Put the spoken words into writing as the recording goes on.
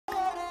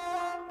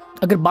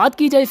अगर बात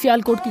की जाए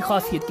सियालकोट की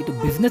खासियत की, तो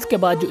बिजनेस के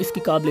बाद जो इसकी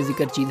काबिल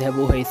ज़िक्र चीज़ है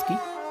वो है इसकी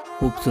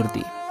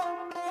खूबसूरती।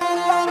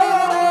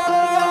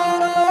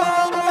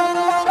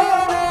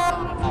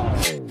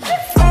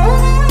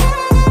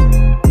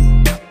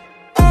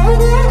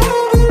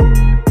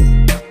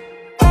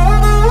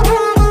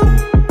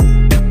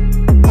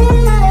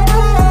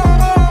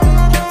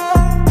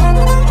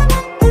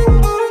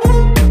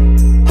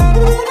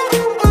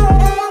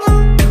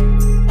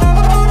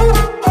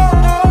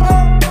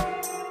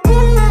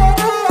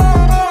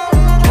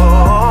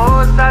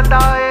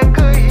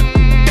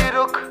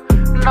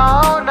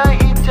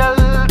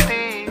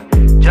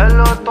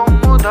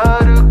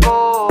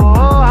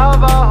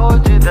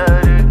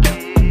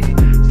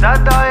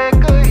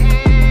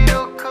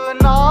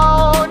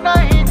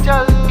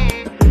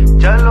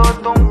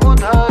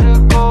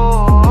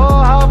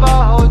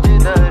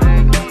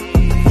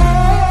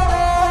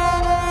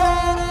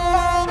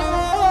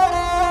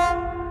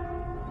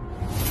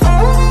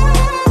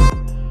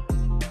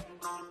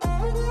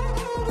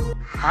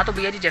 हाँ तो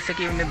भैया जी, जैसे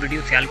कि मैं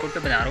वीडियो सियालकोट पे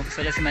बना रहा हूँ, इस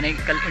वजह से मैंने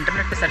कल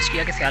इंटरनेट पे सर्च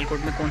किया कि सियालकोट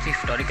में कौन सी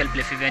हिस्टोरिकल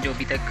प्लेसेस हैं जो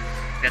अभी तक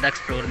ज़्यादा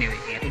एक्सप्लोर नहीं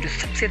हुई हैं। तो जो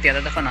सबसे ज़्यादा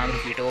दफ़ा नाम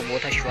रिपीट है वो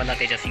था शिवाला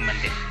तेजा सिंह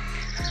मंदिर।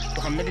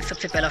 तो हमने भी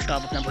सबसे पहला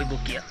स्टॉप अपना वही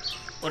बुक किया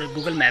और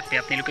गूगल मैप पे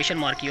अपनी लोकेशन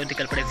मार्क की और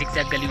निकल पड़े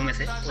ज़िगज़ैग गलियों में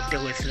से होते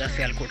हुए सीधा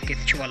सियालकोट के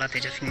शिवाला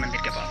तेजा सिंह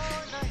मंदिर के पास।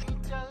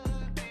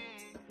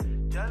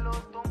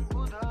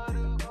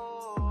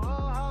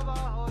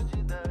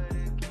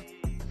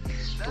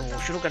 तो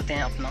शुरू करते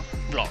हैं अपना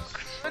व्लॉग।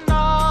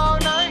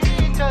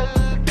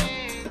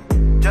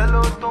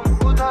 चलो तुम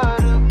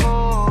उधर को,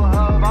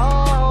 हवा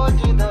हो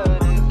जिधर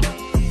की।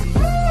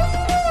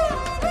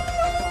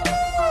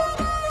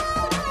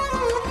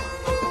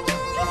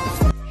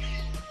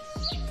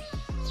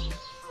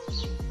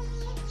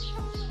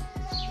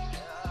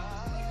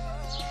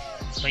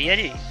 भैया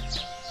जी,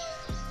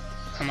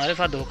 हमारे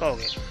साथ धोखा हो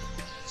गया।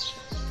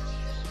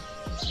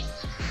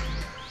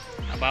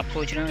 अब आप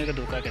सोच रहे हो कि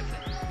धोखा कैसे?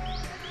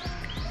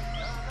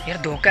 यार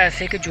धोखा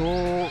ऐसे कि जो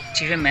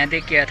चीज़ें मैं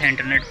देख के आया था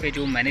इंटरनेट पे,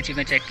 जो मैंने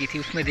चीज़ें चेक की थी,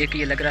 उसमें देख के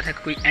ये लग रहा था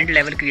कि कोई एंड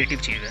लेवल क्रिएटिव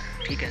चीज़ है,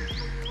 ठीक है,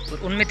 और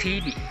उनमें थी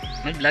भी,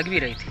 मतलब लग भी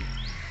रही थी।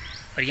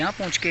 और यहाँ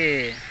पहुँच के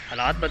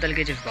हालात बदल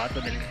गए, जज्बात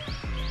बदल गए।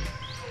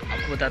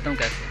 आपको बताता हूँ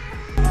कैसे।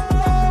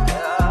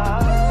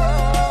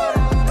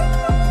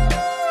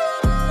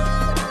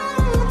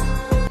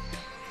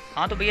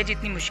 हाँ तो भैया जी,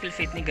 इतनी मुश्किल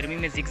से इतनी गर्मी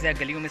में ज़िगज़ैग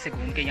गलियों में से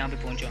घूम के यहाँ पे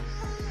पहुँचा हूँ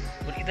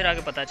और इधर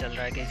आके पता चल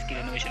रहा है कि इसकी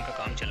रेनोवेशन का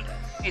काम चल रहा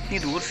है। इतनी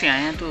दूर से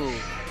आए हैं तो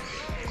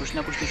कुछ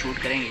ना कुछ तो शूट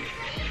करेंगे।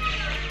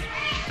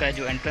 इसका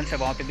जो एंट्रेंस है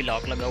वहाँ पे भी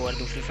लॉक लगा हुआ है,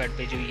 दूसरी साइड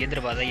पे जो ये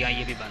दरवाज़ा यहाँ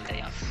ये भी बंद है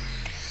यहाँ से,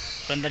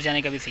 और अंदर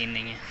जाने का भी सीन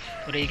नहीं है।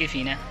 और एक ही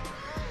सीन है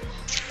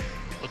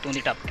वो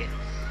तूंदी टप के,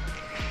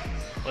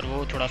 और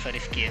वो थोड़ा सा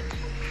रिस्की है।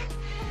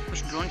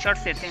 कुछ ड्रोन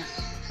शॉट्स लेते हैं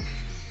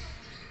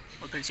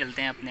और फिर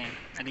चलते हैं अपने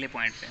अगले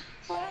पॉइंट पे।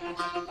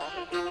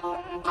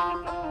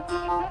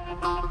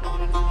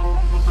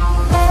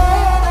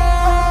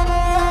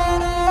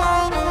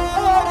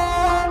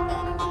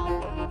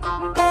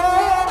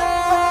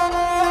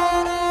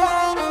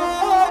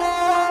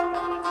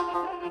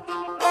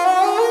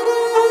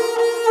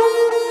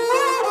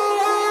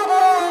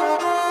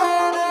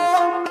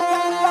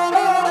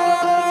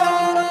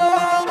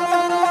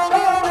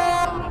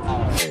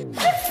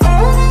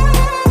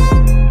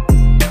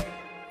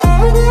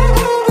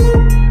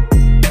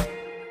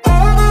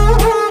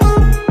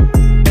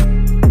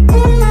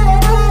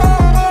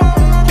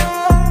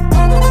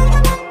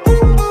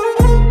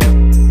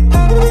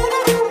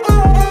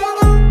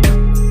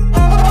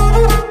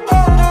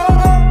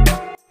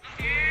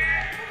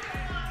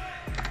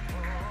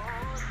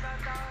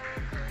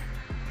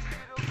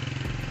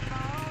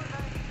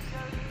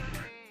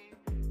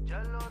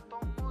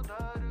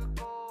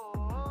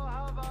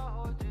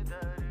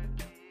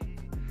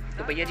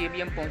 तो भैया जी,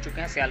 अभी हम पहुंच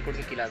चुके हैं सियालकोट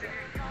के किला पे,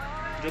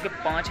 जो कि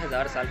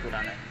 5000 साल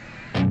पुराना है।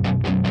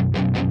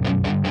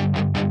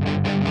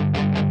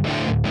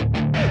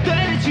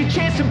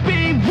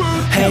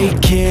 Hey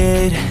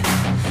kid,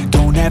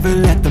 don't ever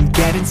let them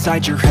get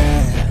inside your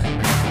head.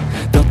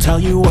 They'll tell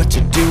you what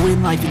to do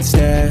in life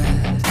instead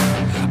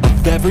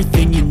of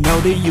everything you know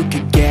that you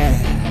could get.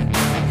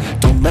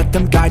 Don't let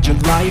them guide your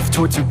life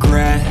towards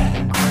regret.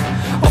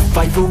 I'll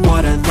fight for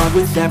what I love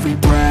with every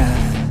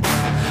breath.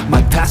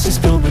 My past is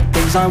filled with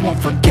things I won't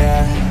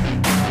forget.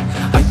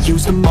 I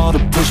use them all to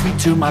push me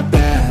to my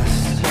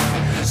best.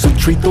 So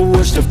treat the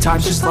worst of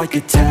times just like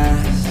a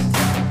test.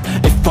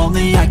 If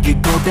only I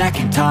could go back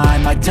in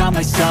time, I'd tell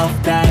myself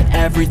that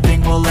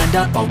everything will end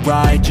up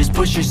alright. Just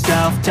push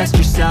yourself, test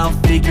yourself,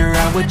 figure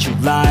out what you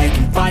like,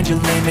 and find your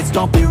limits,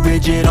 don't be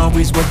rigid,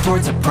 always work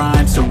towards a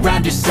prime.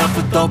 Surround yourself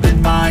with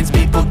open minds,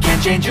 people can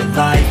change your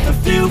life. A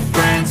few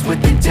friends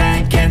with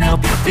intent can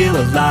help you feel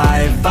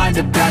alive. Find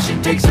a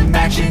passion, take some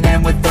action,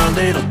 and with a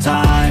little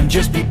time,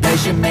 just be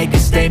patient, make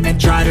a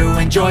statement, try to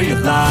enjoy your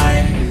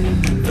life.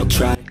 They'll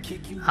try to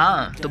kick you.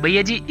 हाँ तो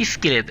भैया जी, इस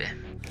किले पे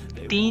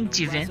 3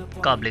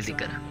 चीज़ें काबिल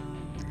ज़िक्र हैं।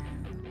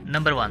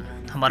 नंबर 1,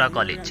 हमारा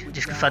कॉलेज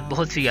जिसके साथ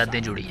बहुत सी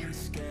यादें जुड़ी हैं।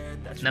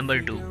 Number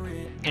 2,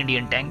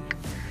 Indian tank.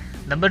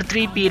 नंबर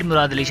 3 पीर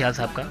मुराद अली शाह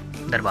साहब का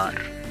दरबार।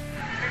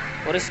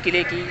 और इस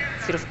किले की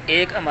सिर्फ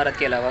एक इमारत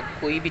के अलावा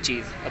कोई भी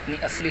चीज़ अपनी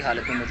असली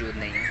हालत में मौजूद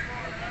नहीं है।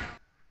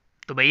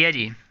 तो भैया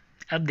जी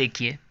अब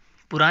देखिए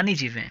पुरानी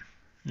चीज़ें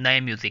नए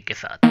म्यूज़िक के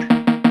साथ।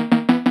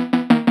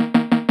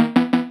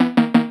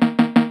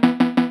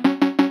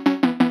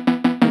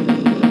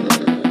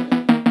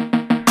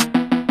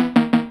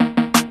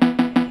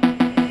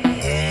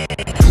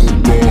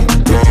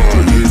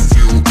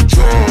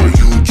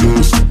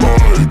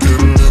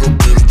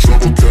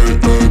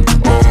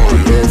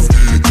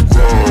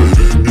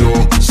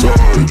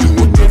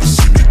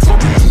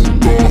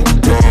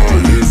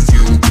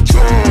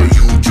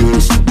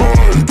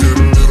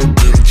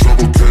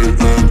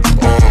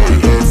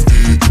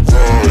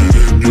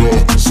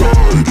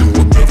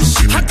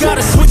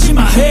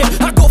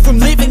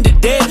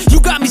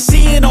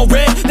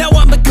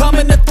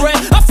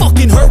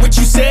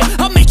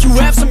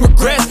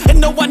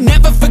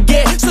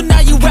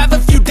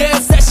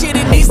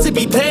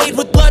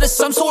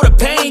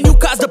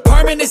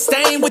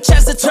 Which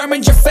has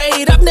determined your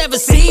fate. I've never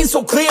seen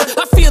so clear.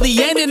 I feel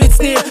the end and it's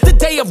near. The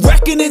day of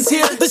reckoning's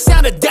here. The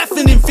sound of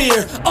deafening fear.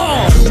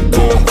 You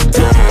don't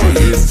die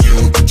if you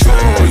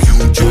try.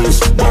 You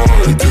just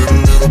might get a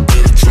little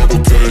bit of trouble.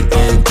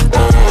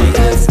 K-N-I-F-E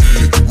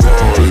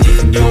right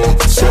in your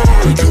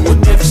side. You will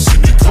never see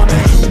me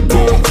coming. You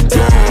don't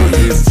die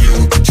if you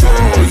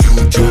try. You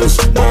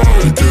just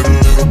might get a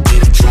little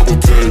bit of trouble.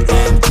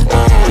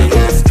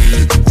 K-N-I-F-E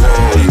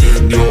right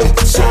in your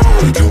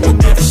side. You will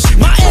never see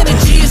me. My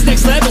energy is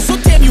next level, so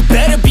damn you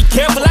better be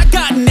careful. I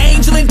got an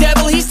angel and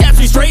devil, he snaps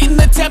me straight in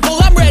the temple.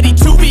 I'm ready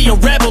to be a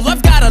rebel,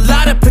 I've got a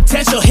lot of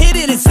potential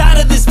hidden inside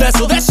of this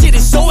vessel. That shit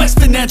is so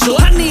exponential.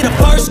 I need a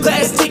first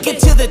class ticket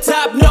to the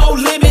top, no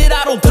limit.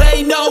 I don't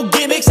play no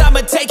gimmicks,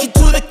 I'ma take you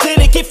to the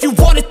clinic. If you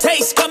want a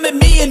taste, come at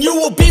me and you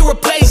will be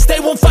replaced. They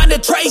won't find a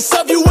trace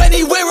of you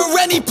anywhere or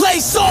any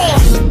place.